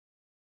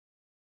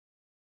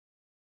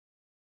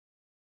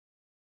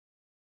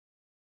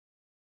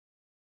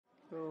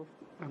So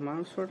আমাৰ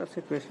ওচৰত আছে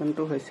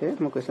কুৱেশ্যনটো হৈছে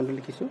মই কুৱেশ্যনটো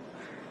লিখিছোঁ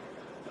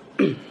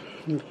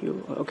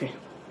okay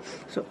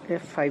so a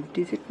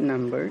 5-digit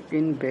number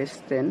in base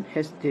 10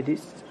 has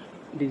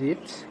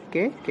digits k,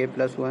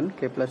 k+1,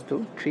 k+2,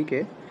 3k,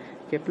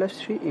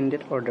 k+3 in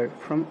that order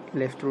from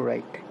left to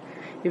right.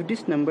 If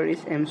this number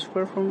is m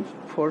square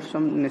for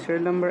some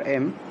natural number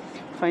m,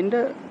 find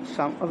the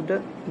sum of the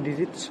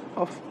digits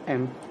of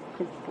m.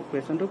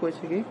 কুৱেশ্যনটো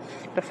কৈছে কি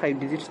এটা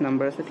 5 digits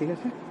number আছে ঠিক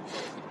আছে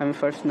আমি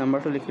first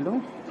নাম্বাৰটো লিখি লওঁ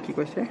কি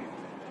কৈছে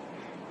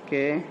k,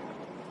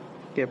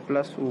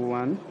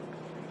 k+1,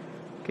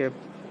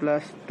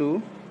 k+2,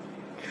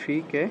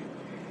 3k,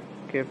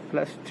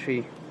 k+3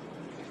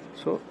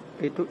 so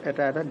এইটো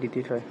এটা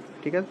digit হয়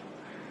ঠিক আছে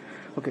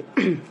okay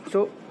so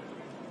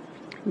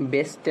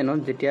base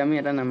 10 যেতিয়া আমি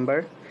এটা নাম্বাৰ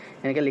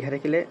এনেকৈ লিখা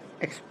থাকিলে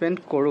এক্সপেন্ড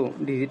কৰোঁ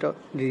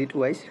digit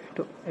wise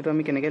তো এটো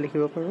আমি কেনেকৈ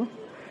লিখিব পাৰোঁ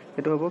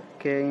এটো হ'ব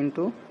k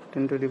into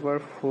 10 to the power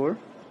 4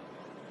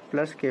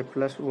 plus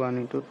k+1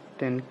 into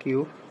 10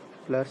 cube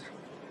plus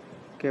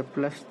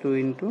k+2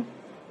 into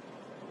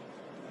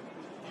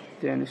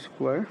 10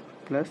 square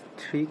plus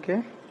 3k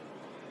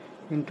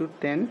into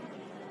 10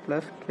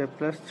 plus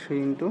k+3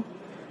 into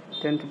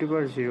 10 to the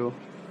power 0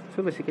 so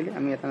basically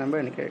আমি এটা নাম্বাৰ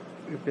এনেকৈ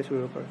ৰিপ্লেস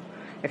কৰিব পাৰোঁ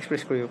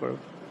এক্সপ্ৰেছ কৰিব পাৰোঁ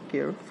কি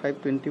আৰু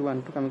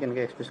 521 টো আমি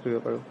কেনেকৈ এক্সপ্ৰেছ কৰিব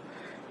পাৰোঁ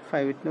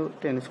 5 into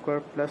 10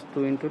 square plus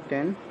 2 into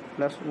 10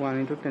 plus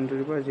 1 into 10 to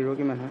the power 0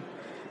 কিমান হয়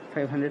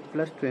 500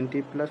 plus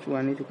 20 plus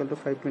 1 is equal to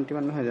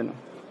 521 নহয় জানো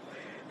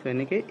so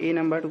এনেকৈ এই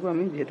নাম্বাৰটোকো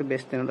আমি যেহেতু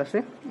বেস 10 আছে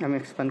আমি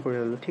এক্সপান্ড কৰি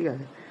ললো ঠিক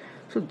আছে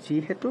so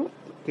যেহেতু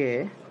k,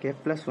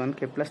 k+1,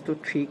 k+2,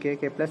 3k,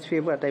 k+3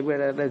 এবোৰ আটাইবোৰ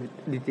এটা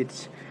ডিজিটস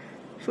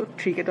so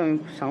 3k টো আমি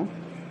চাওঁ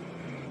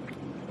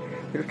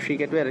এটো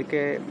 3k টো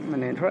একে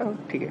মানে ধৰা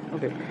ঠিক আছে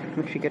ওকে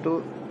আমি 3k টো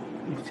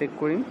চেক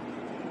কৰিম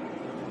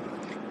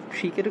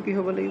 3k টো কি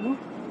হ'ব লাগিব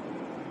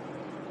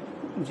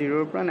 0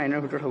 ৰ পৰা 9 ৰ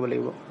ভিতৰত হ'ব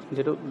লাগিব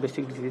যেটো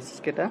বেসিক ডিজিটস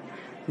কেটা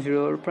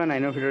 0 ৰ পৰা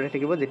 9 ৰ ভিতৰত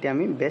থাকিব যেতিয়া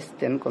আমি বেস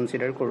 10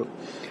 কনসিডাৰ কৰো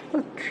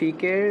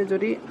 3k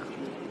যদি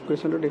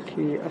কোৱেশ্যনটো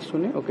দেখি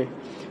আসুনে ওকে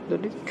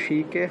যদি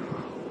 3k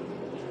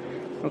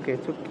ওকে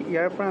সো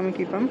ইয়াৰ পৰা আমি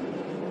কি পাম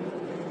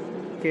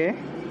k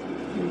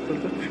 =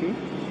 3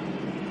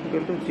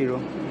 = 0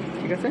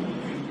 ঠিক আছে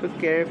সো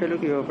k এর ভ্যালু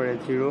কি হ'ব পাৰে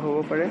 0 হ'ব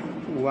পাৰে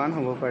 1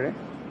 হ'ব পাৰে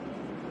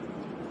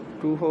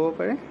 2 হ'ব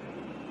পাৰে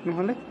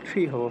নহলে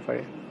 3 হ'ব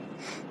পাৰে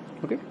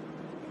ওকে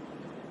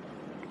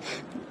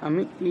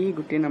আমি এই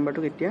গোটেই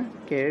নাম্বাৰটো এতিয়া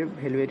k এৰ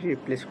ভ্যালু এটি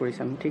ৰিপ্লেস কৰি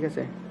চাম ঠিক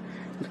আছে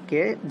k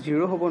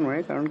 0 হ'ব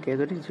নোৱাৰে কাৰণ k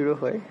যদি 0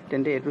 হয়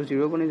তেন্তে এটো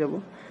 0 বনি যাব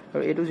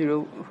আৰু এটো 0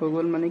 হৈ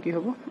গল মানে কি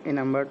হ'ব এই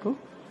নাম্বাৰটো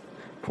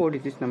 4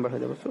 digits নাম্বাৰ হৈ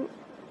যাব so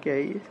k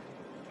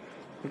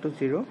 =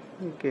 0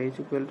 k is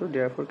equal to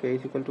therefore k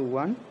is equal to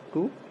 1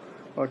 2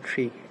 or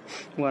 3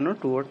 1 or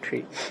 2 or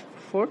 3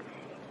 for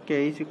k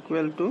is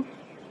equal to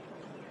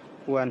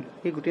 1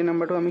 এই গোটেই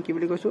নাম্বাৰটো আমি কি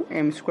বুলি কৈছো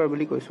m স্কয়াৰ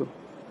বুলি কৈছো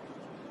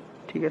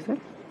ঠিক আছে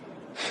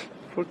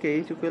for k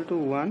is equal to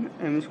 1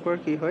 m square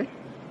কি হয়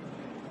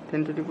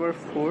 10 to the power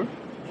 4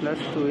 plus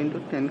 2 into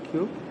 10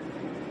 cube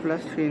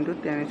plus 3 into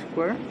 10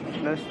 square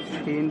plus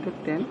 3 into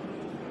 10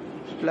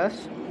 plus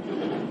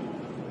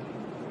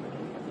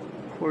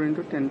 4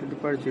 into 10 to the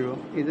power 0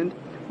 isn't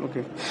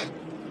okay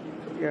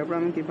ইয়াৰ পৰা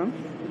আমি কি পাম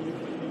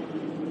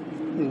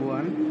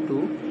 1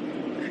 2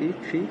 3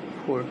 3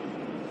 4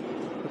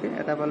 okay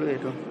এটা পালো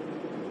এটো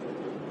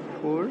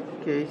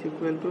 4 k is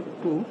equal to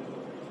 2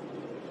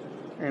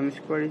 m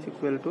square is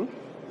equal to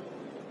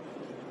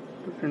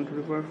 10 to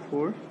the power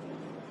 4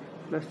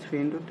 plus 3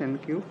 into 10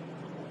 cube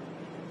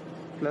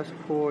plus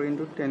 4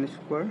 into 10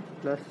 square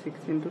plus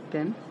 6 into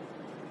 10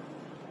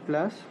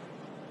 plus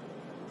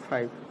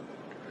 5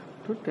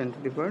 to 10 to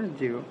the power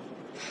 0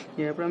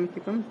 ইয়াৰ পৰা আমি কি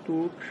পাম 2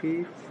 3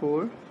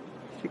 4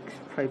 6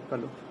 5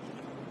 পালো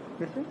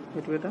ঠিক আছে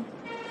এটো এটা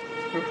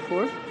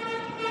 4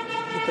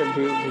 এটা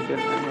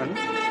ভিজুয়াল মানে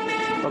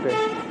ওকে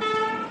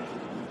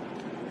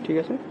ঠিক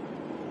আছে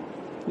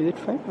is it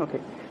fine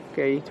okay k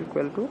is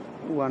equal to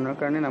 1 ৰ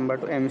কাৰণে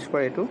নাম্বাৰটো m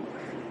স্কয়াৰ এটো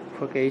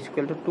for k is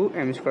equal to 2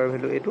 m square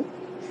value এটো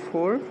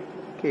 4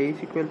 k is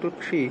equal to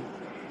 3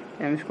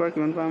 m square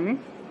কিমান পাম আমি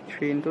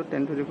 3 into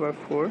 10 to the power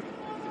 4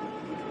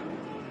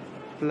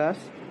 plus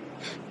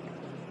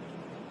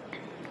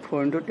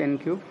 4 into 10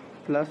 cube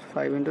plus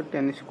 5 into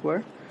 10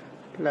 square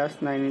plus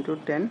 9 into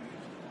 10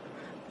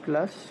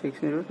 plus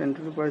 6 into 10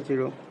 to the power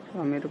 0 so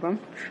আমি এটো পাম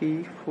 3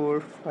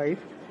 4 5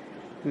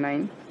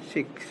 9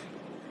 6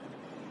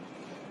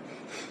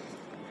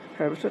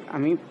 তাৰপিছত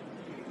আমি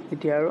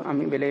এতিয়া আৰু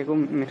আমি বেলেগ একো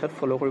মেথড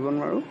ফলো কৰিব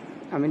নোৱাৰো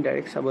আমি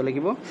ডাইৰেক্ট চাব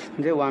লাগিব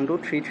যে 1 2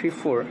 3 3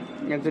 4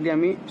 ইয়াক যদি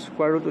আমি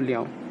স্কয়াৰ ৰুট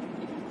উলিয়াও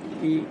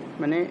ই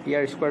মানে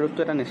ইয়াৰ স্কয়াৰ ৰুটটো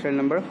এটা নেচাৰেল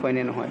নাম্বাৰ হয়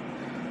নে নহয়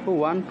তো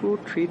 1 2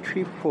 3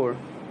 3 4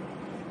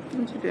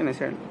 it's a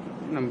natural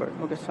number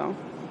okay so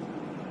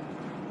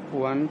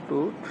 1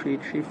 2 3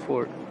 3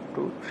 4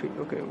 2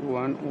 3 okay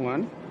 1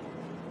 1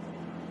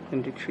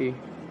 23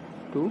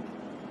 2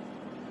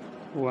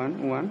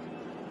 1 1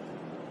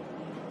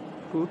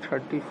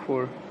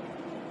 234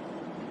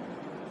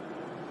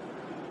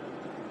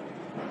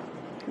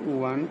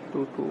 1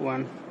 2 2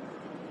 1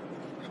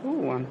 so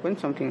 1 point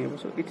something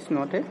so it's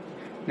not a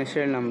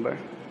natural number.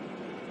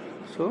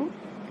 So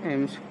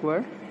m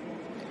square,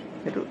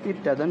 it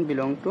doesn't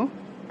belong to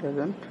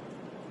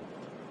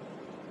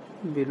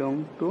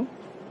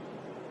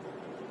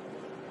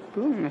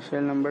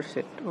natural number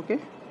set. Okay,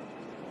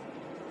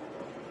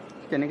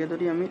 তেনেকৈ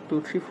যদি আমি 2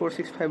 3 4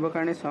 6 5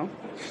 কাৰণে চাওঁ,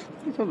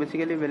 so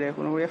basically বেলেগ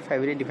কোনো কৰি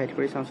 5 ৰে ডিভাইড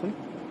কৰি চাওঁচোন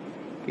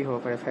কি হ'ব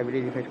পাৰে। 5 ৰে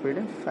ডিভাইড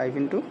কৰিলে 5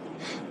 into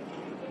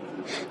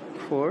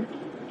 4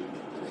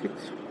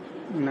 6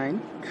 9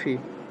 3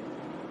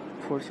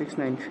 4 6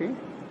 9 3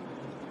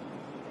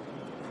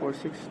 4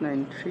 6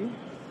 9 3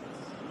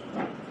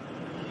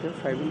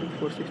 5 into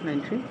 4 6 9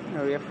 3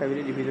 আৰু ইয়াত 5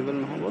 ৰে ডিভিজিবল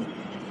নহ'ব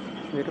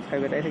যেটো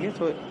 5 এটাই থাকে।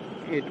 so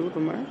এটো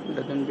তোমাৰ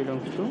doesn't belong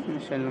to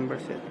natural number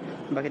set।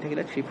 বাকি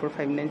থাকিলে 3 4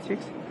 5 9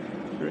 6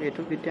 আৰু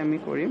এটো যেতিয়া আমি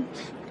কৰিম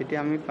তেতিয়া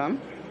আমি পাম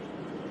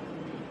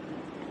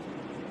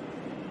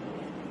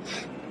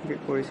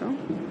কৰি চাওঁ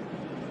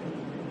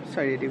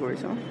 4 এটি কৰি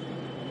চাওঁ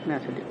না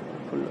থাকি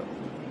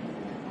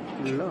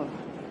 16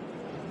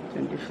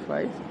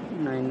 25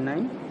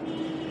 99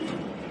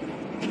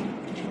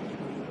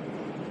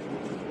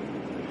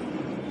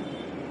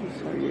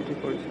 4 এটি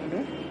কৰি চালে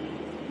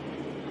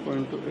 4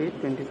 into 8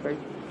 25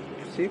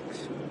 6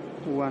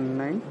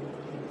 19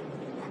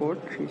 4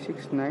 3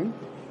 6 9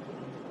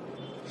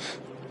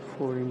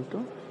 4 into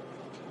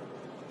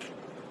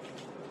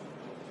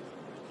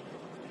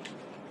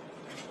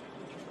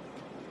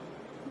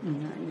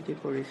 9 এটি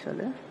কৰি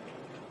চালে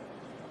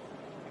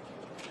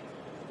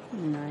 9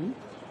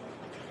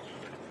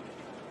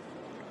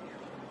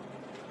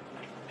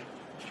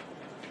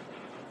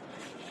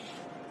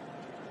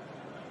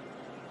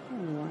 1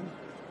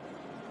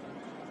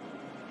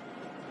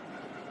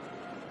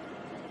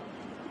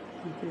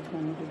 this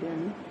one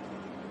again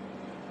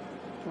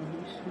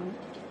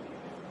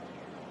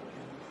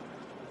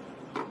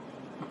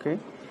okay।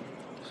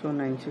 so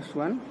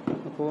 961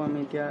 আকৌ আমি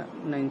এতিয়া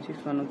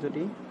 961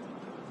 যদি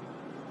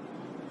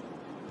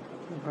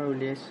এবাৰ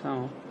উলিয়াই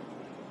চাওঁ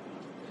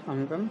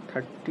আমি পাম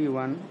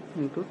 31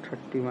 into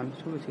 31।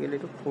 so basically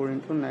এটা 4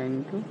 into 9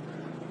 into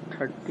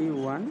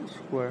 31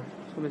 square।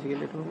 so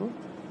basically এটা হ'ব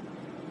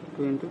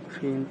 2 into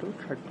 3 into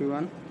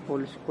 31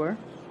 whole square।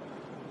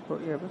 so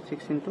here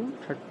 6 into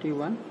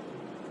 31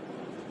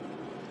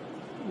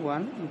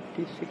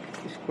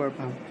 186 square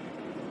পাম।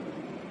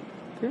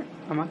 okay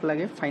আমাক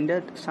লাগে find the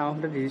sum of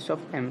the digits of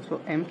m। so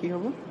m কি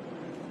হ'ব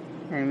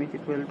m is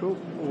equal to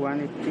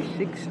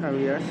 186 আৰু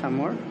ইয়াৰ sum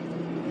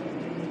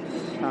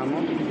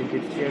of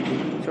digits here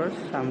digits or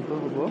sum to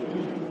হ'ব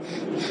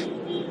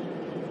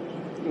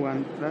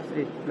 1 plus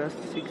 8 plus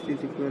 6 is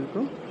equal to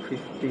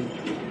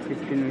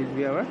 15 will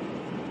be our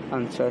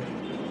answer।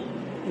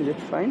 is it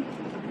fine?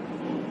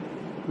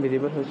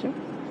 visible হৈছে?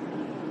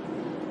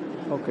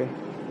 okay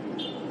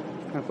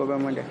আকৌ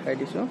মই দেখাই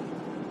দিছো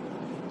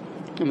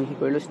আমি কি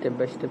কৰিলো স্টেপ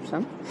বাই স্টেপ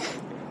চাম।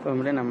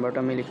 প্ৰথমতে নাম্বাৰটো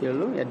আমি লিখি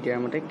ললো ইয়াত দিয়াৰ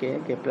মতে k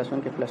k+1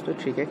 k+2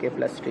 3k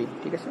k+3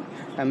 ঠিক আছে।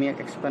 আমি ইয়াক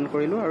এক্সপান্ড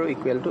কৰিলো আৰু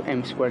ইকুৱেল টু m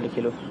স্কয়াৰ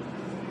লিখিলো।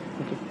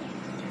 okay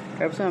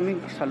তাৰপিছত আমি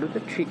চালো যে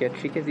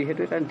 3k যেহেতু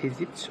এটা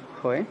ডিজিটস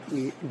হয়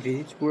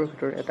ডিজিটস বোৰৰ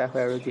ভিতৰত এটা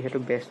হয় আৰু যেহেতু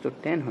বেসটো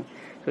 10 হয়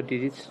সো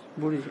ডিজিটস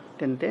বোৰ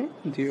তেন্তে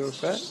 0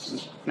 পৰা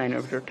 9 ৰ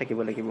ভিতৰত থাকিব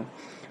লাগিব।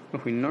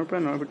 0 পৰা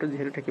 9 ৰ ভিতৰত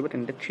যেহেতু থাকিব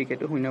তেন্তে 3k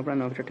টো 0 পৰা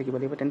 9 ৰ ভিতৰত থাকিব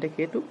লাগিব তেন্তে k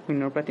টো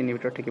 0 পৰা 3 ৰ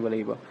ভিতৰত থাকিব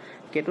লাগিব।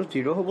 k টো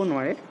 0 হ'ব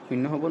নোৱাৰে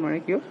 0 হ'ব নোৱাৰে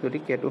কিয় যদি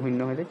k টো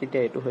 0 হয়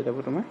তেতিয়া এটো হৈ যাব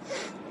তোমাৰ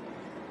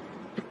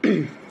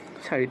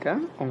চাৰিটা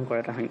অংকৰ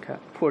এটা সংখ্যা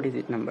 4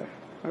 ডিজিট নাম্বাৰ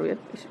আৰু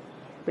ইয়াত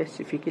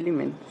specifically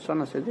mention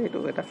আছে যে এটো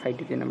এটা 5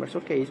 digit number. so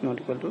k is not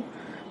equal to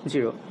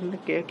 0 মানে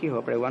k কি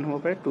হ'ব পাৰে 1 হ'ব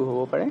পাৰে 2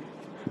 হ'ব পাৰে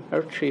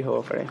আৰু 3 হ'ব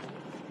পাৰে।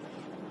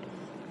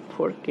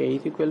 for k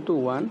is equal to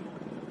 1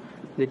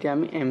 যেতিয়া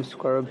আমি m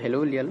স্কয়াৰৰ ভ্যালু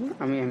উলিয়ালো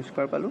আমি m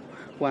স্কয়াৰ পালো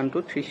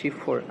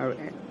 12334 আৰু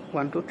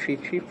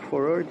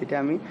 12334 ৰ যেতিয়া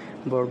আমি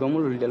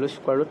বৰ্গমূল উলিয়ালো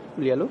স্কয়াৰ ৰুট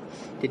উলিয়ালো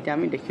তেতিয়া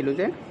আমি দেখিলো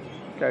যে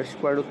তাৰ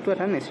স্কয়াৰ ৰুটটো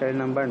এটা নেচাৰেল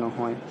নাম্বাৰ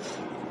নহয়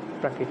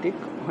প্ৰাকৃতিক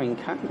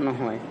সংখ্যা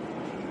নহয়।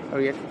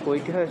 আৰু ইয়াত কৈ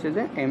দিয়া হৈছে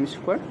যে m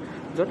স্কয়াৰ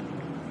যত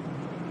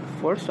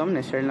for some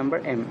natural number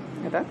m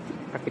এটা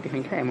প্ৰাকৃতিক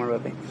সংখ্যা m ৰ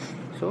বাবে।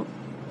 so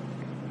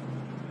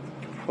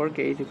for k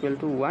is equal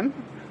to 1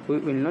 we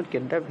will not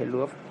get the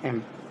value of m।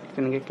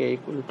 তেনেকে k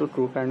equal to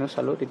 2 কাৰণে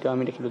চালো তেতিয়া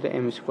আমি দেখিলো যে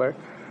m স্কয়াৰ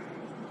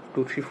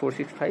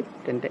 23465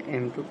 তেন্তে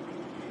m টো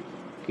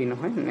কি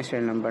নহয়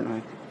নেচাৰেল নাম্বাৰ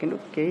নহয়। কিন্তু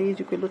k is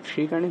equal to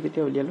 3 কাৰণে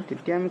যেতিয়া উলিয়ালো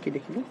তেতিয়া আমি কি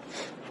দেখিলো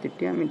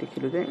তেতিয়া আমি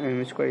দেখিলো যে m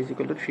square is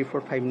equal to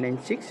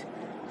 34596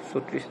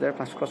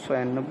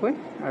 34596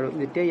 আৰু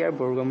যেতিয়া ইয়াৰ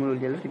বৰ্গমূল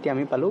উলিয়ালো তেতিয়া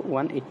আমি পালো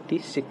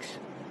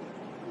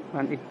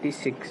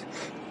 186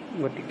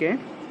 গতিকে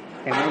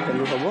m ৰ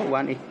ভ্যালু হ'ব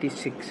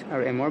 186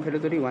 আৰু m ৰ ভ্যালু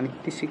যদি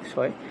 186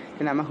 হয়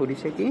তেনে আমাক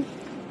সুধিছে কি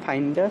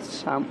find the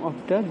sum of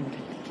the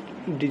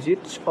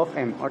digits of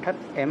m অৰ্থাৎ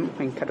m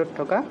সংখ্যাটোত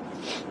থকা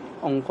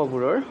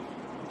অংকবোৰৰ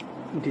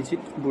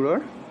ডিজিটবোৰৰ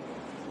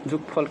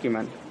যোগফল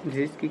কিমান।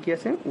 ডিজিট কি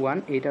আছে 1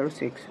 8 আৰু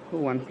 6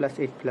 1 +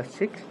 8 +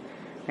 6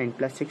 9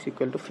 + 6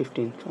 =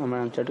 15 so আমাৰ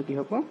আনসাৰটো কি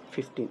হ'ব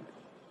 15।